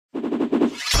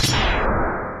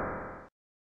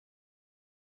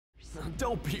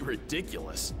Don't be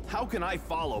ridiculous. How can I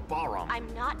follow Bahram? I'm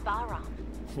not Bahram.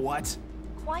 What?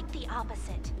 Quite the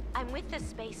opposite. I'm with the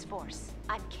Space Force.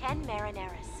 I'm Ken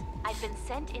Marineris. I've been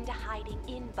sent into hiding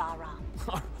in Bahram.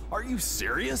 Are you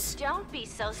serious? Don't be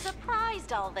so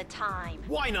surprised all the time.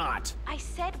 Why not? I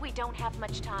said we don't have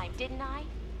much time, didn't I?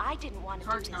 I didn't want to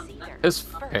do this either. His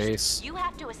First, face. you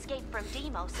have to escape from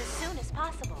Deimos as soon as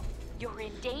possible. You're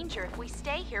in danger if we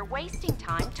stay here wasting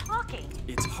time talking.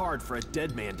 It's hard for a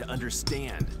dead man to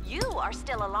understand. You are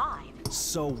still alive.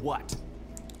 So what?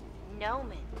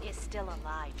 Noman is still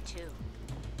alive too.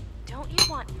 Don't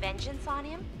you want vengeance on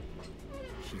him?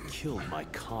 He killed my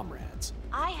comrades.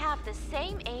 I have the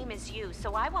same aim as you,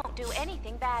 so I won't do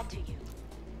anything bad to you.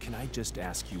 Can I just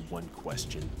ask you one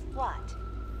question? What?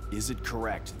 Is it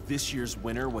correct this year's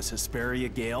winner was Hesperia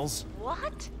Gales?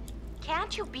 What?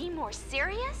 Can't you be more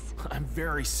serious? I'm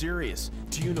very serious.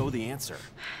 Do you know the answer?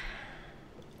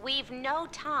 We've no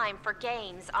time for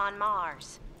games on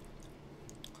Mars.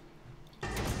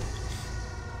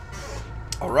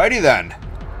 Alrighty then.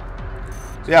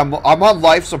 So yeah, I'm on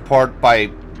life support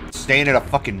by staying in a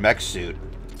fucking mech suit.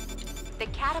 The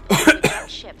catapult to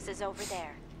ships is over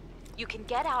there. You can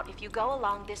get out if you go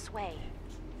along this way.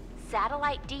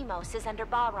 Satellite Deimos is under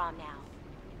Bahram now.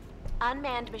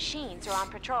 Unmanned machines are on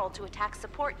patrol to attack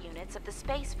support units of the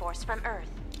Space Force from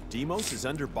Earth. Deimos is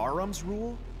under Bahram's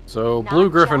rule? So Blue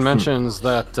Griffin mentions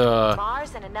that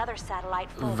Mars and another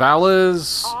satellite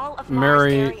Valles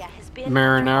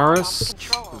Marinaris.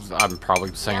 I'm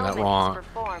probably saying that wrong.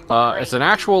 It's an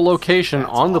actual location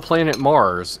on the planet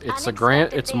Mars.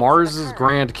 It's Mars's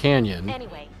Grand Canyon,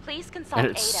 Anyway, please consult and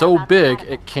it's Ada so about the big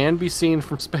catapult. it can be seen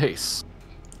from space.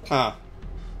 Huh.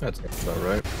 That's about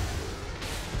right.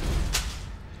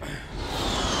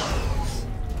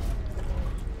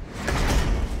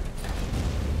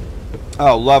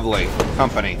 Oh, lovely.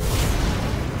 Company.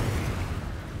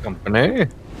 Company?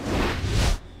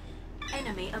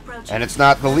 And it's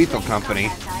not the Lethal Company.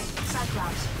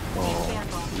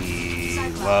 We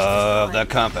love the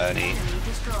company.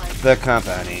 The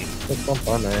company. The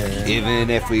company. Even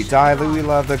if we die, we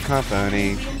love the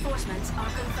company.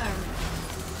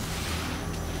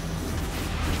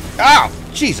 Ow!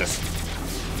 Jesus!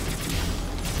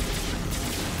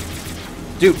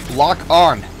 Dude, lock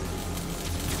on.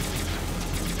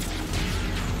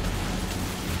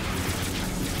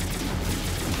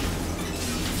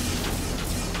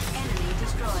 Enemy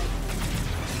destroyed.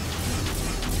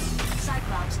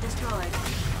 Cyclops destroyed.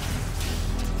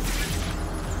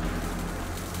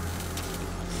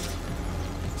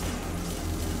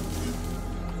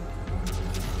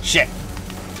 Shit.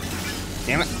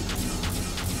 Damn it.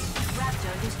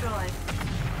 Raptor destroyed.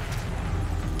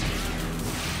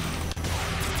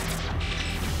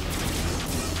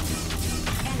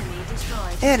 Enemy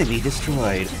destroyed. Enemy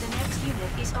destroyed. To the next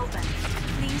unit is open.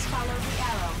 Please follow the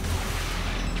arrow.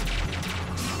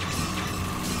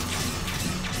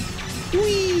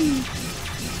 Whee!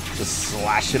 Just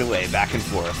slash it away back and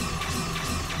forth.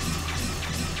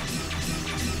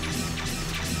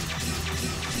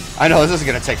 I know this is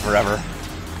gonna take forever.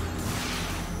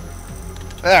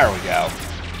 There we go.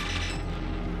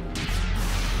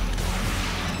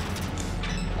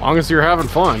 As long as you're having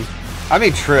fun. I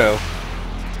mean, true.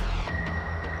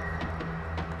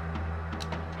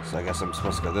 So I guess I'm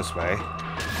supposed to go this way.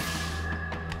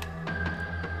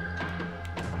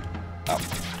 Oh.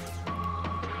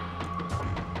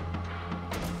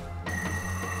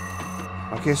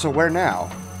 Okay, so where now?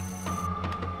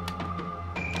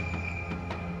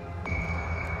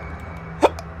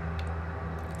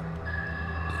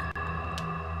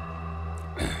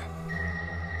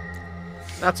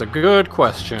 That's a good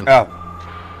question. Oh.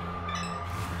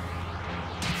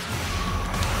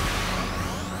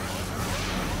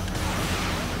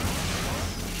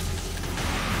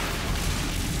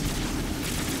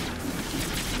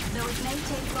 Though it may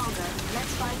take longer,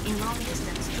 let's fight in long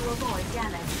distance to avoid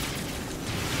damage.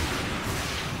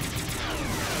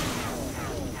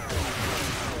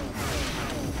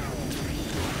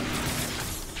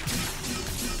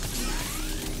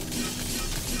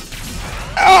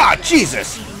 Ah,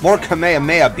 Jesus! More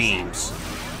Kamehameha beams.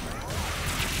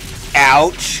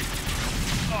 Ouch.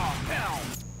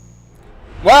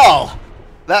 Well,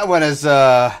 that one is, Hey,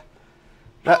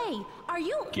 are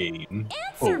you? Game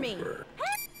Answer me! over.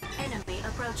 Enemy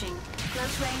approaching.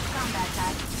 Close range combat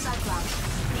type. Cyclops.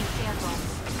 Be careful.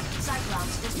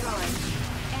 Cyclops destroyed.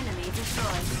 Enemy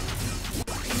destroyed.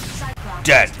 Cyclops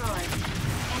Dead. destroyed.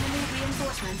 Enemy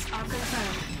reinforcements are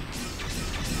confirmed.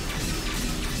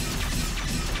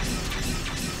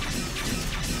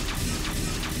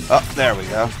 oh, there we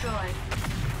go. Destroyed.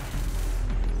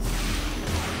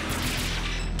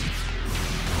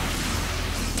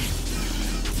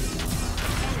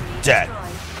 Dead.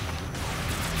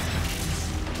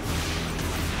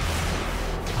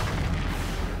 destroyed.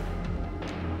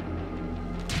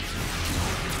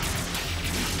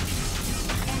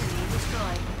 Enemy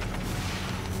destroyed.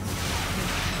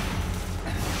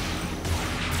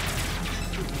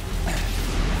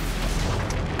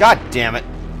 God damn it.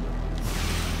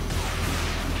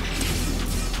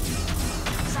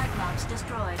 Cyclops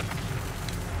destroyed.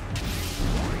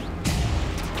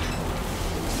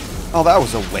 Oh, that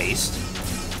was a waste.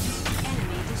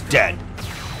 Enemy destroyed. Dead. The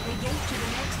gate to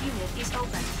the next unit is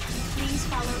open. Please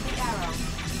follow the arrow.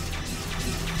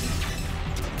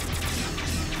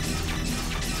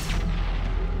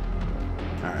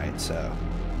 Alright, so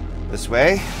this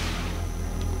way.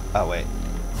 Oh, wait.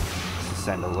 Let's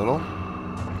ascend a little.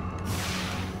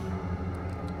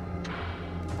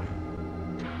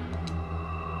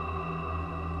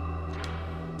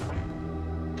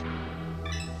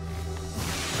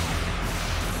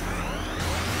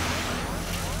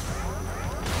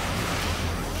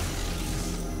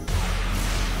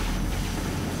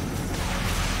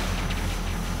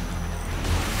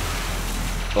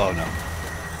 Oh, no.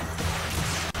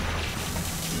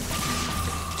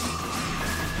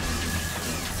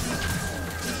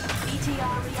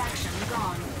 ETR reaction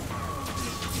gone.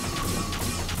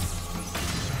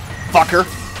 Fucker.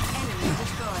 Enemy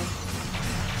destroyed.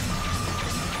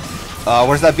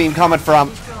 Where's that beam coming from?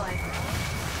 Destroyed.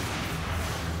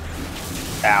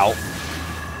 Ow.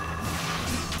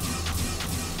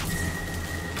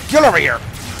 Get over here,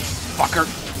 fucker.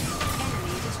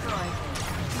 Enemy destroyed.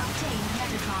 Obtain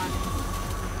Metatron.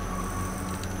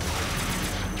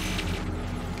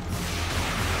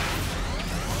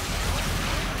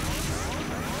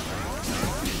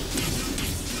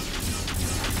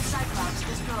 Cyclops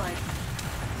destroyed.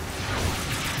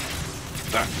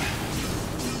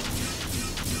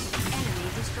 Enemy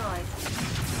destroyed.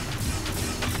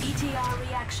 ETR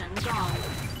reaction gone.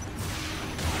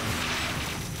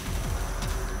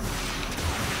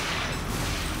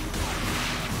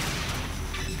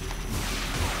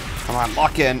 Come on,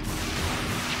 lock in.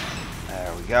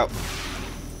 There we go.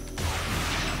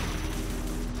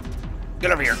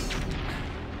 Get over here.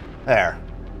 There.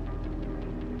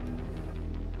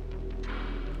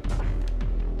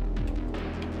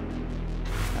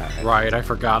 Right, I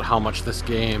forgot how much this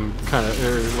game kind of,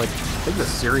 like, I think the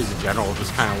series in general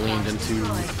just kind of leaned into,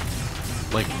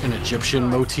 like, an Egyptian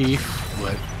motif,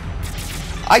 but...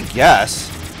 I guess.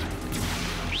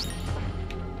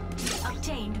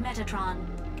 Obtained Metatron.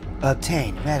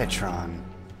 Obtain Metatron.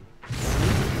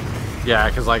 Yeah,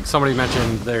 because, like, somebody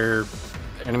mentioned their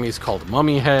enemies called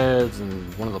mummy heads,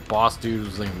 and one of the boss dudes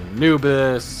was named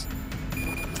Anubis.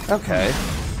 Okay.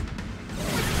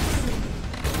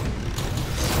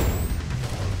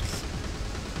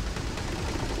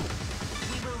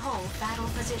 We will hold battle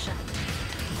position.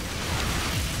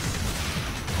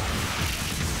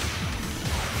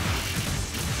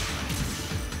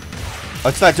 Oh,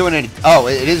 it's not doing any... Oh,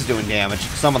 it is doing damage.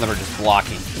 Some of them are just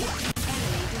blocking.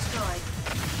 Enemy destroyed.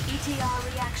 ETR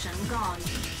reaction gone.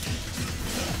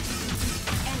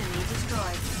 Enemy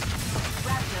destroyed.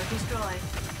 Raptor destroyed.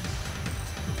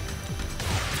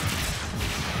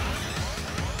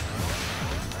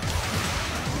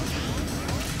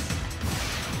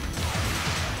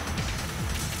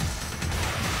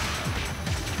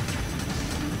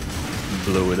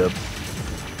 Blow it up.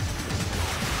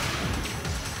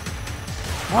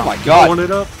 Oh my god. Blowing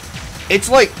it up. It's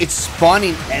like, it's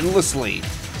spawning endlessly.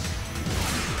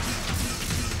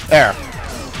 There.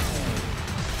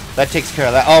 That takes care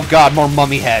of that. Oh god, more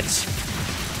mummy heads.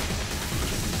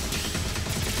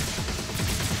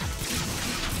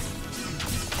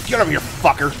 Get over here,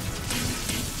 fucker.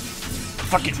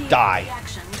 Fucking ETR die.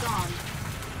 reaction gone.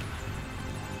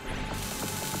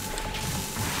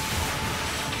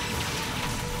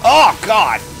 Oh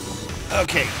god.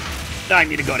 Okay. Now I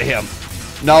need to go to him.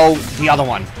 No, the other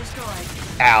one. Destroyed.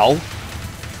 Ow.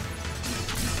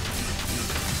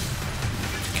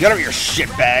 Get over here,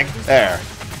 shitbag. There.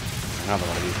 Another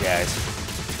one of these guys.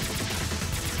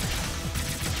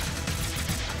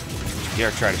 Don't you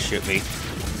dare try to shoot me.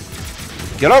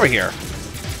 Get over here.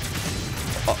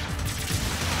 Oh.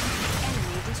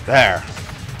 Enemy destroyed. There.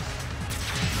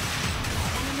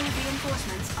 Enemy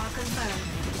reinforcements are confirmed.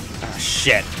 Ah,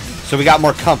 shit. So we got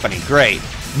more company. Great.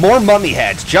 More mummy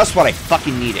heads. Just what I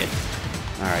fucking needed.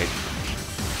 Alright.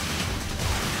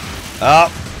 Oh.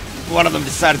 One of them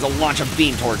decided to launch a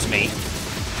beam towards me.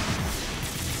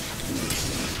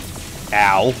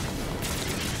 Ow.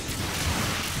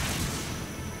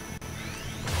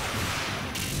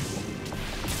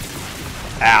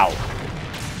 Ow.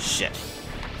 Shit.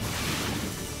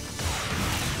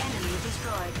 Enemy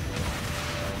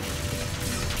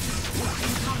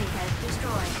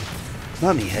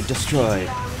Mummy had destroyed.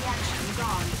 TR reaction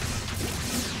gone.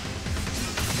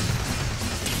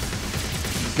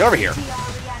 Get over here. TR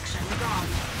reaction gone.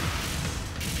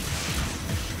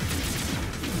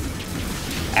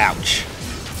 Ouch.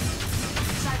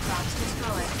 Cyclops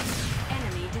destroyed.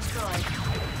 Enemy destroyed.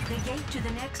 The gate to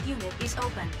the next unit is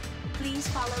open. Please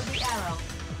follow the arrow.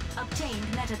 Obtained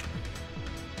meta.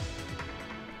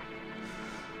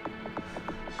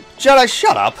 Jedi,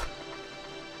 shut up.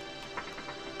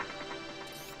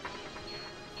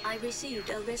 I received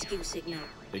a rescue signal.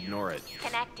 Ignore it.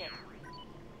 Connected.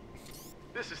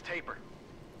 This is Taper.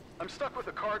 I'm stuck with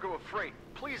a cargo of freight.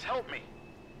 Please help me.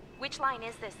 Which line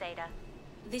is this, Ada?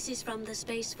 This is from the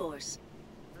Space Force.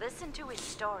 Listen to his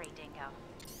story, Dingo.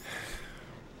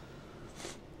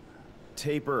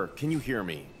 Taper, can you hear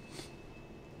me?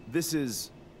 This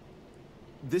is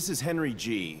Henry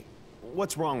G.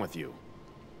 What's wrong with you?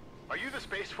 Are you the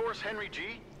Space Force, Henry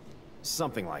G?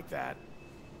 Something like that.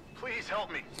 Please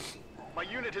help me. My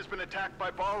unit has been attacked by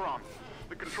Balram.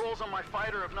 The controls on my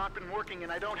fighter have not been working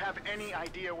and I don't have any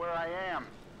idea where I am.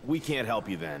 We can't help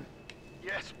you then.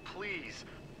 Yes, please.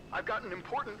 I've got an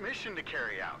important mission to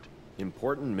carry out.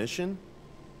 Important mission?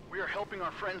 We are helping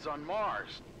our friends on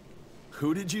Mars.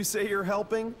 Who did you say you're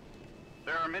helping?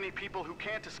 There are many people who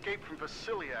can't escape from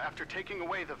Vasilia after taking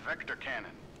away the Vector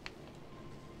Cannon.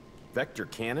 Vector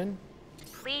cannon?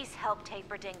 Please help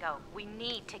Taper, Dingo. We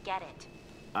need to get it.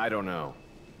 I don't know.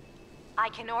 I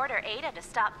can order Ada to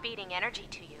stop feeding energy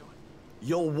to you.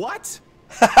 You'll what?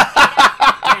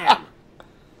 Damn.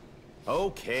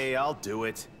 Okay, I'll do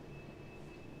it.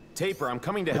 Taper, I'm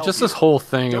coming to help Just you. this whole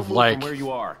thing Don't of move like, from where you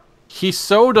are. he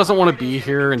so doesn't want to be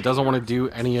here and doesn't want to do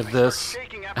any of this,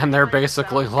 and they're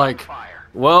basically like,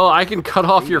 well, I can cut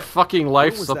off your fucking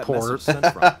life Where was that support. message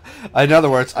sent from? In other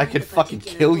words, I Find could a fucking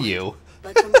particular kill point, you.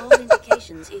 But from all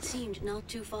indications, it seemed not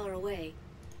too far away.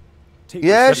 Taper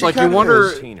Yeah, said she like, you kinda wonder-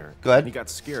 is. container. Go ahead. He got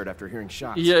scared after hearing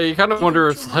shots. Yeah, you kind of Giving wonder,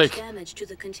 too it's much like, damage to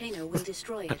the container will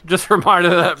destroy it. just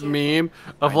reminded of that meme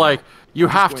of like, you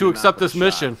I'm just have going to to accept knock this with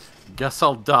a shot. mission. Guess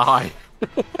I'll die.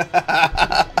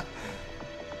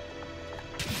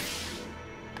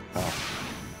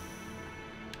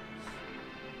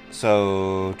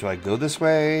 So, do I go this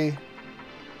way?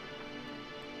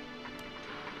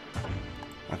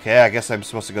 Okay, I guess I'm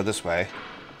supposed to go this way.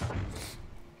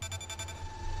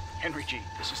 Henry G,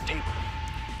 this is Taper.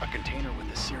 A container with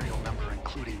the serial number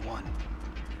including 1.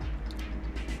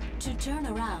 To turn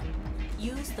around,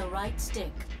 use the right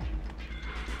stick.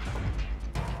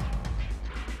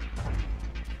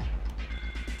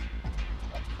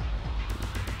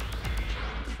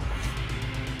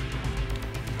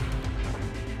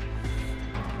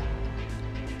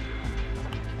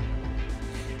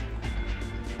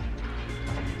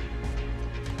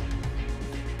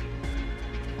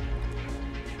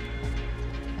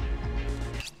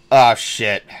 Ah,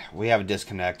 shit. We have a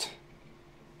disconnect.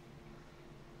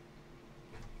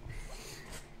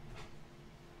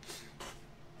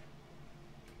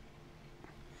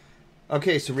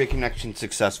 Okay, so reconnection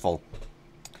successful.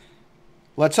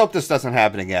 Let's hope this doesn't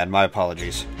happen again. My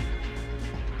apologies.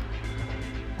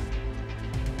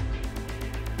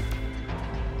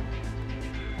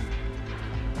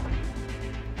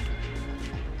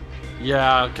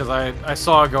 Yeah, because I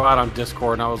saw it go out on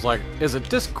Discord, and I was like, is it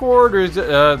Discord, or is it,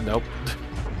 nope.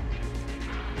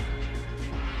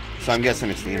 So I'm guessing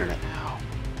it's the internet.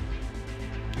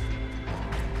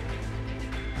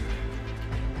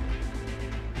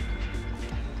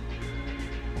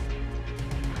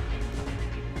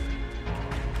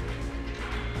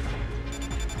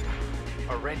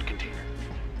 A red container.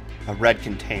 A red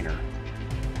container.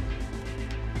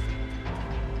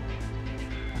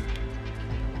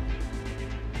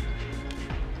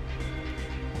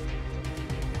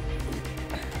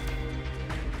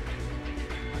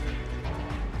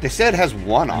 They said it has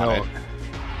 1 on No. it.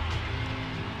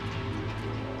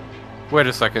 Wait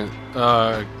a second.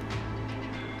 I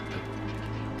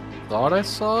thought I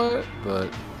saw it, but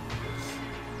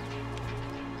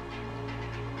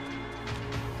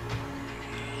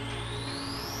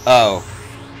Oh.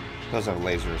 Those are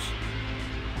lasers.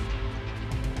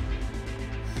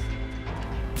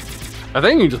 I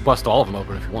think you can just bust all of them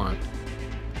open if you want.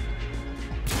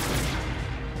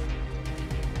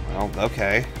 Well,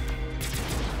 okay.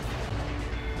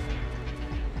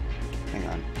 Hang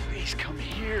on. Please come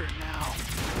here now.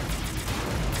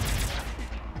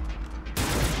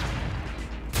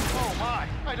 Oh my,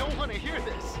 I don't want to hear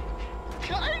this.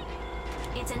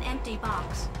 It's an empty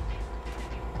box.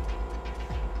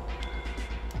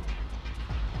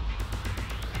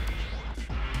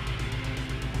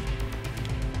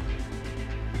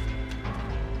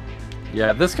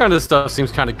 Yeah, this kind of stuff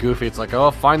seems kind of goofy. It's like,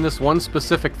 oh, find this one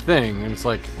specific thing, and it's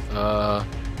like,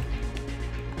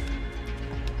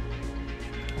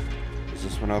 Is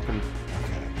this one open?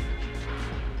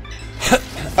 Okay.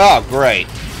 Oh, great.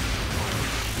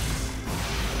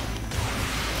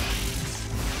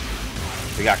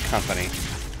 We got company.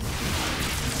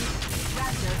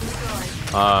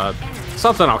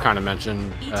 Something I'll kind of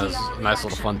mention as a nice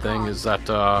little fun thing is that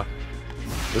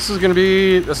this is gonna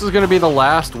be the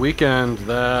last weekend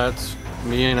that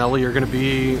me and Ellie are gonna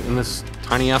be in this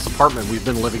tiny ass apartment we've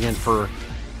been living in for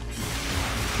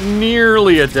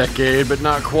nearly a decade, but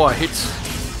not quite.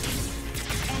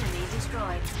 Enemy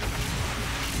destroyed.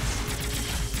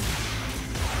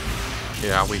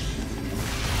 Yeah, we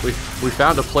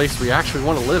found a place we actually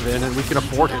want to live in, and we can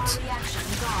afford it. Reaction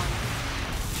gone.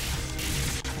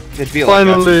 It'd be like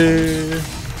Finally.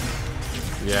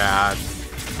 Yeah,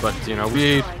 but you know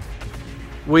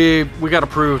we got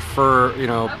approved for, you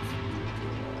know.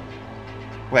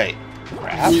 Wait.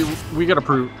 Crap? We got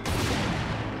approved.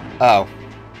 Oh.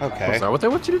 Okay. Is that what they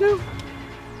want you to do?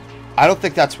 I don't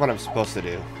think that's what I'm supposed to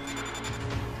do.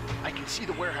 I can see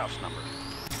the warehouse number.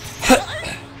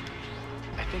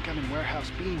 I think I'm in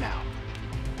warehouse B now.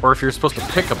 Or if you're supposed to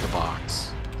pick up the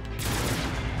box.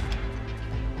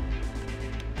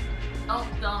 Oh,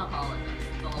 don't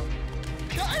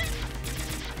apologize.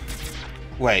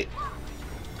 Wait.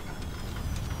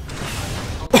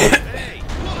 Hey!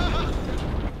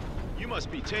 You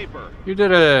must be Taper. You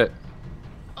did it.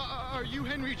 Are you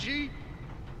Henry G?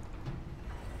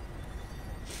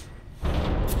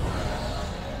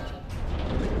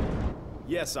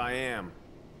 Yes, I am.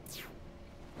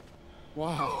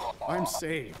 Wow, I'm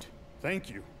saved. Thank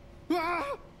you.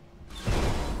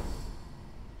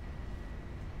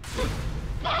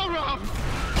 Balram!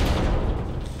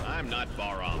 I'm not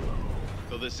Baram,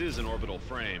 though this is an orbital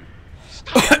frame.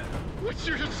 Stop! What's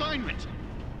your assignment?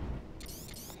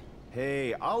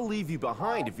 Hey, I'll leave you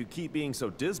behind if you keep being so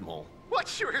dismal.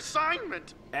 What's your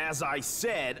assignment? As I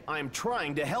said, I'm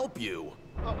trying to help you.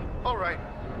 All right.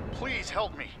 Please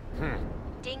help me.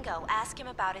 Dingo, ask him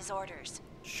about his orders.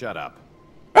 Shut up.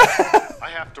 I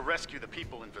have to rescue the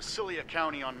people in Visalia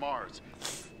County on Mars.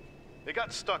 They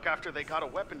got stuck after they got a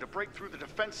weapon to break through the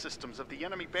defense systems of the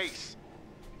enemy base.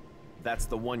 That's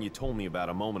the one you told me about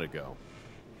a moment ago.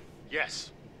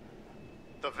 Yes.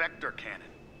 The Vector Cannon.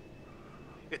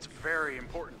 It's very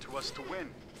important to us to win.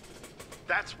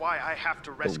 That's why I have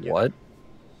to rescue The what?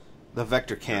 The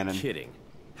Vector Cannon. You're kidding.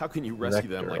 How can you rescue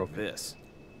them Vector, like okay. this?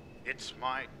 It's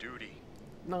my duty.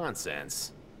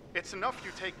 Nonsense. It's enough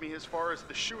you take me as far as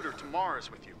the shooter to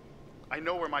Mars with you. I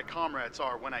know where my comrades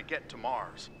are when I get to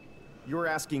Mars. You're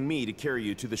asking me to carry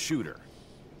you to the shooter.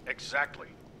 Exactly.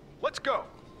 Let's go.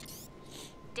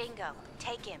 Dingo,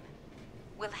 take him.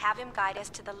 We'll have him guide us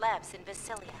to the labs in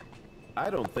Visalia. I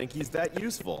don't think he's that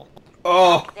useful.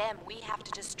 Oh. Then we have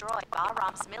to destroy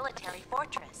Bahram's military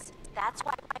fortress. That's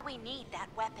why we need that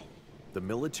weapon. The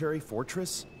military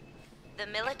fortress? The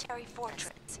military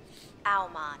fortress.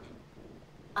 Auman.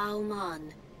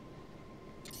 Auman.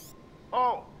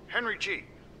 Oh, Henry G.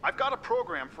 I've got a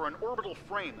program for an orbital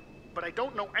frame, but I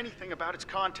don't know anything about its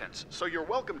contents, so you're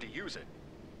welcome to use it.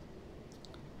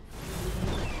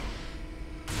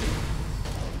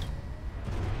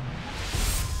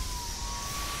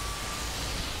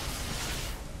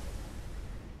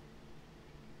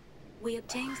 We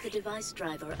obtained the device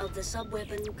driver of the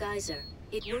sub-weapon Geyser.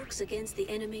 It works against the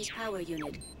enemy's power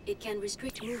unit. It can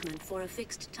restrict movement for a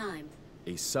fixed time.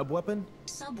 A sub-weapon?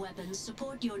 Sub-weapons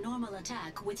support your normal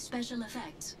attack with special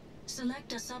effects.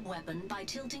 Select a sub-weapon by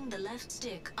tilting the left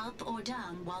stick up or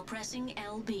down while pressing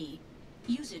LB.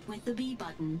 Use it with the B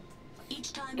button.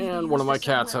 Each time you And use one of my the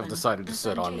cats have sub-weapon, decided to the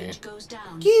sit on me. gauge goes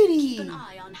down. Kitty! Keep an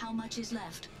eye on how much is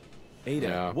left. Ada,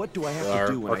 Yeah. what do I have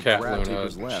to do when Our I cat grab Luna,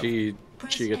 Taper's left?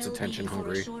 Press she gets LB attention for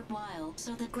hungry. a short while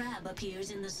so the grab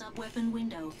appears in the sub-weapon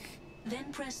window.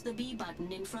 Then press the B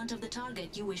button in front of the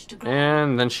target you wish to grab.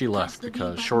 And then she Press left the B because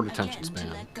button short attention again to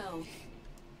span. let go.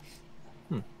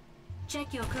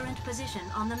 Check your current position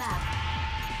on the map.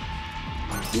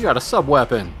 You got a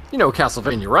sub-weapon. You know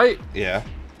Castlevania, right? Yeah.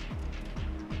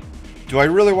 Do I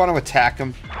really want to attack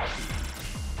him?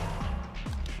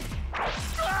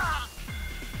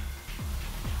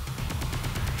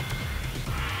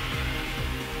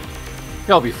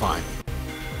 He'll be fine.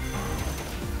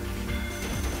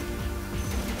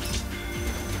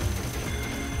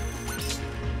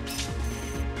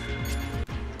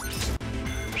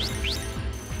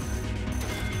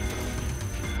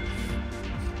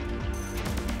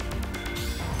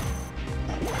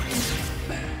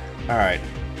 Alright.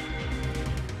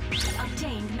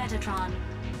 Obtained Metatron.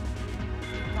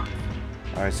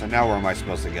 Alright, so now where am I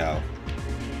supposed to go?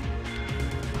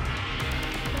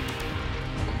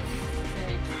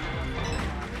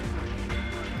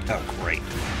 Oh, great.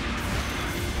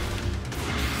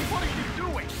 What are you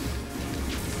doing?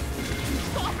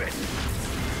 Stop it!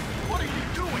 What are you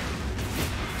doing?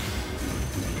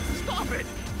 Stop it!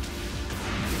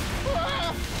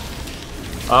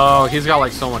 Oh, he's got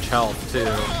like so much health too.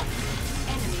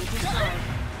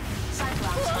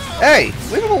 Hey,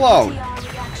 leave him alone.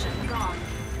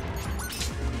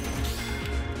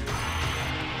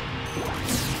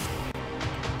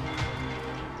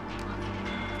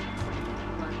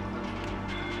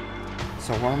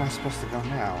 So where am I supposed to go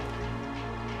now?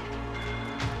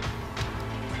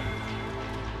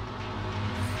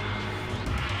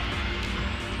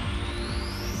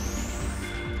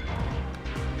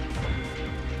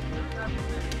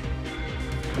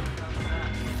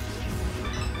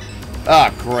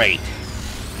 Ah, great.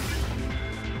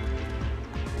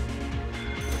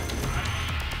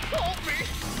 Help me!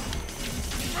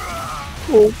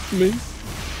 Help me.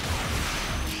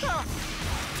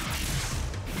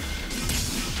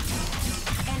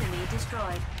 Enemy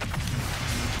destroyed.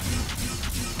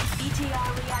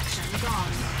 ETR reaction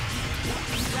gone.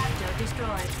 Raptor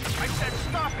destroyed. I said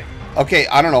stop it! Okay,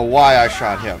 I don't know why I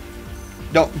shot him.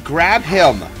 No, grab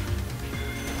him.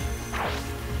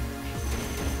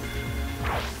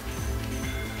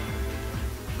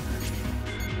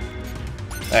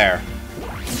 There.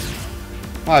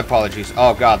 My apologies.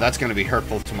 Oh god, that's going to be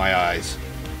hurtful to my eyes.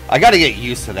 I got to get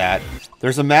used to that.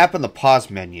 There's a map in the pause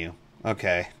menu.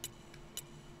 Okay.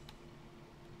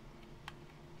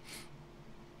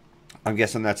 I'm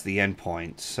guessing that's the end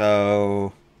point.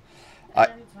 So I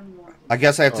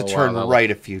guess I have to turn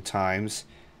right a few times.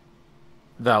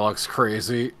 That looks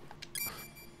crazy.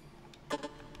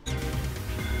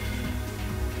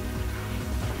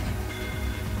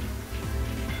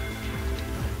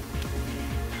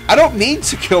 I don't mean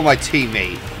to kill my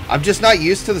teammate. I'm just not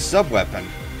used to the sub-weapon.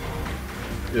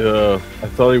 Yeah, I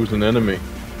thought he was an enemy.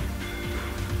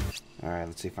 Alright,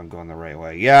 let's see if I'm going the right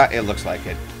way. Yeah, it looks like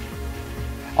it.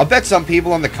 I'll bet some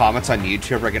people in the comments on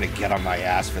YouTube are going to get on my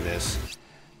ass for this.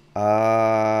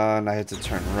 And I had to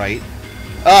turn right.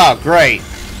 Oh, great.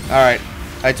 Alright,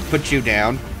 I had to put you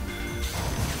down.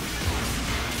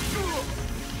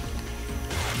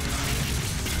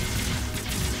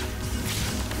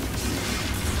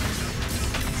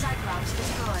 Cyclops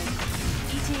destroyed.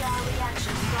 ETR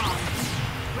reaction gone.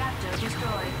 Raptor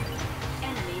destroyed.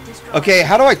 Enemy destroyed. Okay,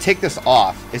 how do I take this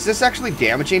off? Is this actually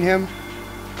damaging him?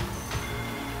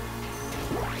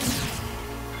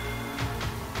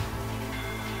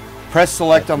 Press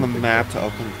select on the map to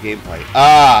open the gameplay.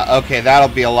 Ah, okay, that'll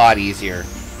be a lot easier.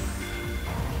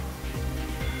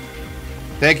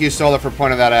 Thank you, Solar, for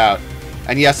pointing that out.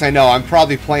 And yes, I know, I'm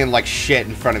probably playing like shit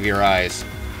in front of your eyes.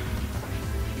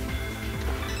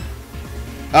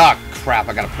 Ah, crap,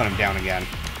 I gotta put him down again.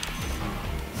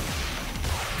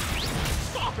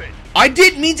 Stop it! I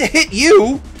didn't mean to hit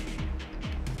you!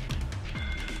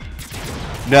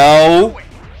 No!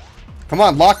 Come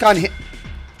on, lock on hit.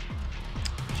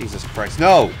 Jesus Christ,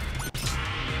 no!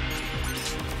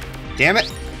 Damn it!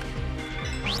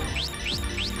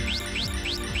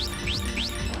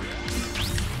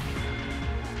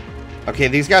 Okay,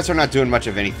 these guys are not doing much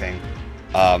of anything.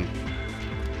 Back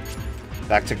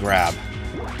to grab.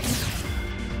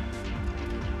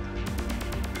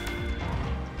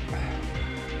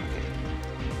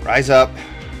 Rise up.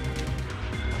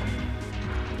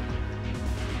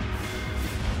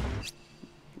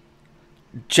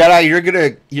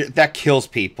 Jedi, that kills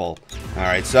people.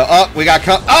 Alright, so, we got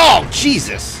oh,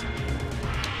 Jesus!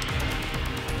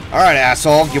 Alright,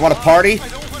 asshole, you want to party?